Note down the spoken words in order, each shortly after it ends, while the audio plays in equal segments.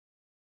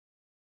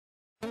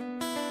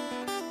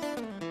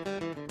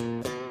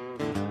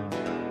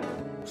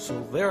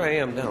there I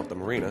am down at the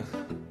marina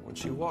when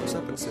she walks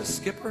up and says,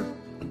 "Skipper,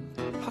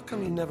 how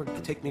come you never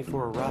take me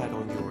for a ride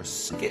on your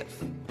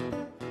skiff?"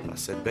 I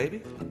said,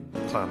 "Baby,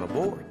 climb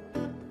aboard."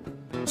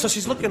 So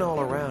she's looking all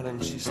around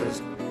and she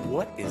says,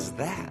 "What is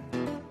that?"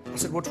 I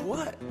said, "What's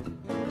what?"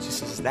 She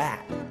says,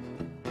 "That."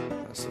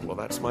 I said, "Well,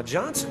 that's my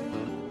Johnson."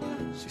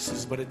 She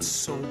says, "But it's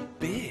so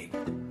big."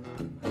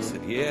 I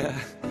said, "Yeah,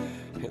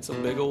 it's a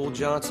big old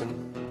Johnson.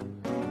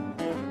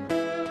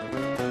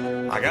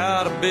 I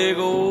got a big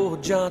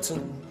old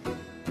Johnson.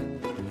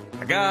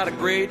 I got a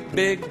great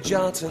big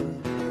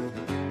Johnson.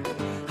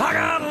 I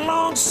got a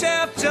long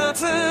shaft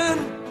Johnson.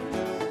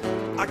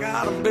 I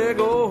got a big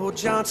old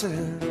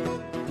Johnson.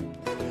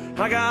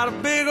 I got a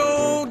big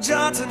old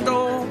Johnson,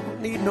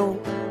 don't need no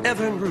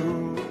effing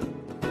room."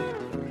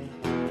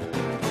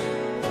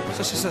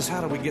 So she says,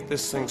 "How do we get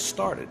this thing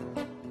started?"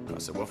 I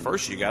said, "Well,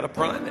 first you got to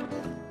prime it."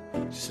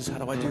 She says, "How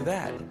do I do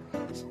that?"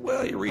 I said,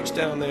 "Well, you reach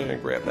down there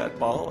and grab that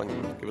ball and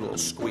give it a little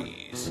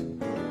squeeze."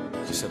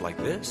 She said, "Like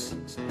this?"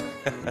 I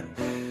said,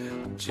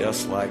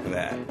 "Just like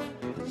that."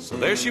 So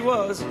there she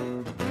was,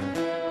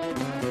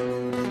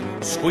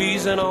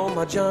 squeezing on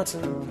my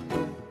Johnson,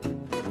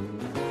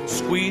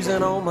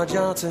 squeezing on my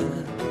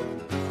Johnson.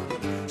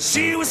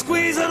 She was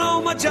squeezing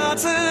on my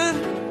Johnson,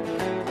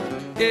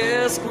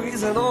 yeah,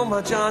 squeezing on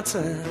my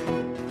Johnson.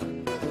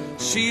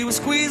 She was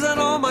squeezing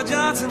on my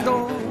Johnson,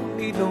 don't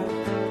need no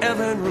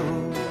effing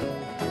room.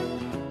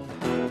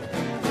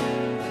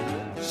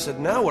 She said,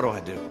 "Now what do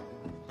I do?"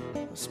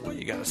 I said, "Well,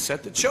 you got to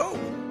set the choke."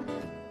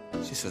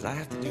 She says, "I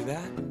have to do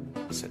that?"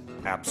 I said,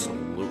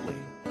 "Absolutely."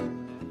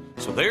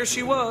 So there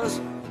she was,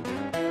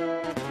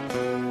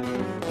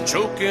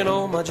 choking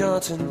on my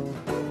Johnson,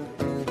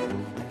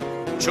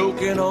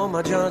 choking on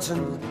my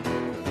Johnson.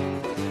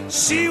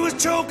 She was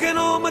choking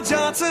on my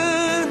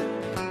Johnson,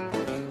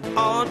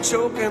 oh,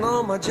 choking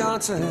on my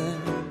Johnson.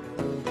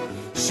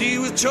 She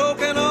was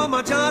choking on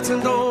my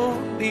Johnson,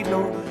 don't need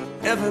no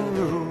effing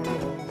room.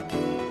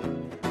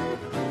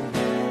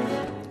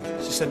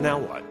 She said, "Now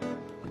what?"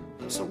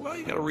 I said, "Well,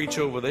 you got to reach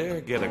over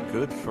there, get a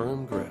good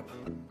firm grip,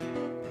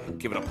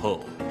 give it a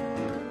pull."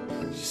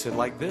 She said,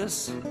 "Like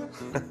this?"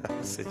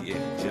 I said,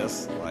 "Yeah,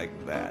 just like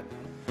that."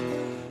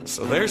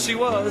 So there she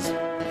was,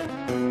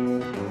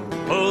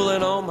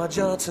 pulling on my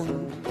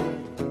Johnson,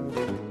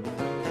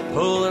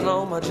 pulling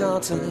on my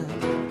Johnson.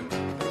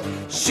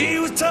 She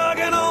was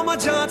tugging on my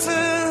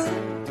Johnson,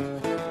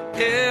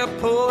 yeah,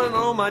 pulling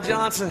on my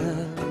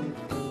Johnson.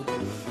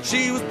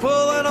 She was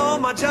pulling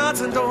on my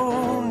Johnson,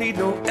 don't need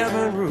no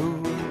effing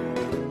room.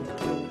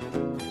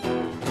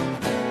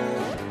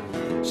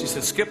 She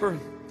said, "Skipper,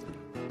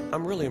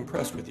 I'm really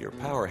impressed with your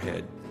power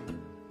head,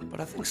 but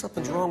I think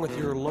something's wrong with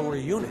your lower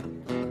unit,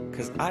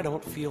 because I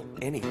don't feel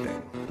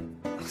anything."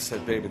 I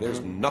said, "Baby,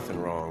 there's nothing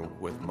wrong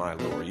with my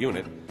lower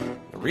unit.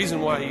 The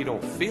reason why you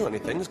don't feel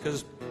anything is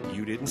because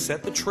you didn't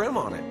set the trim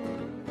on it."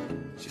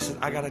 She said,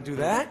 "I got to do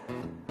that?"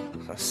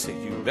 I said,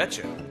 "You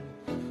betcha."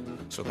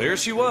 So there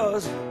she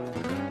was.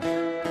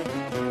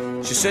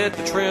 She set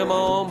the trim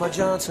on my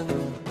Johnson,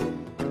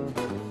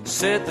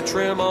 set the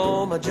trim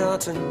on my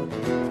Johnson.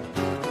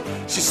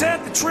 She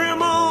set the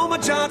trim on my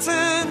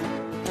Johnson,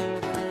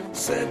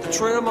 set the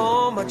trim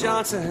on my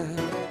Johnson.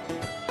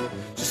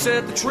 She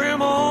set the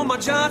trim on my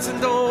Johnson,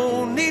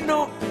 don't need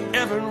no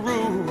effing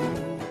room.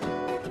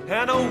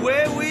 And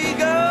away we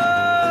go.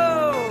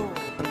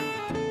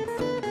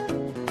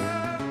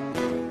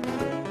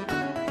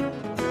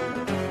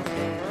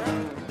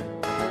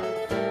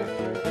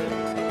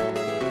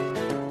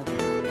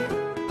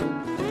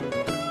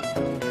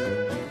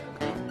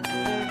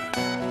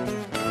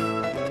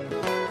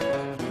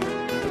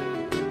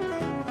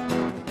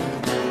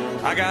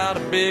 I got a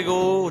big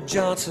old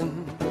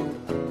Johnson,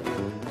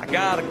 I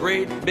got a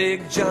great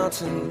big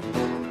Johnson.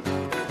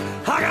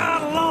 I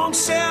got a long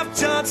shaft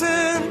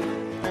Johnson,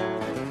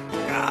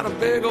 got a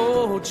big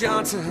old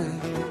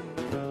Johnson.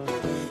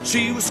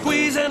 She was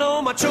squeezing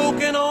on my,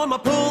 choking on my,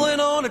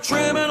 pulling on, and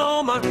trimming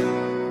on my.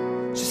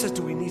 She says,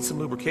 "Do we need some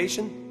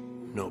lubrication?"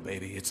 "No,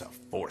 baby, it's a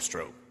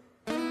 4-stroke.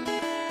 Don't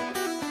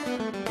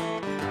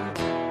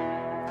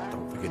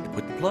forget to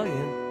put the plug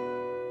in."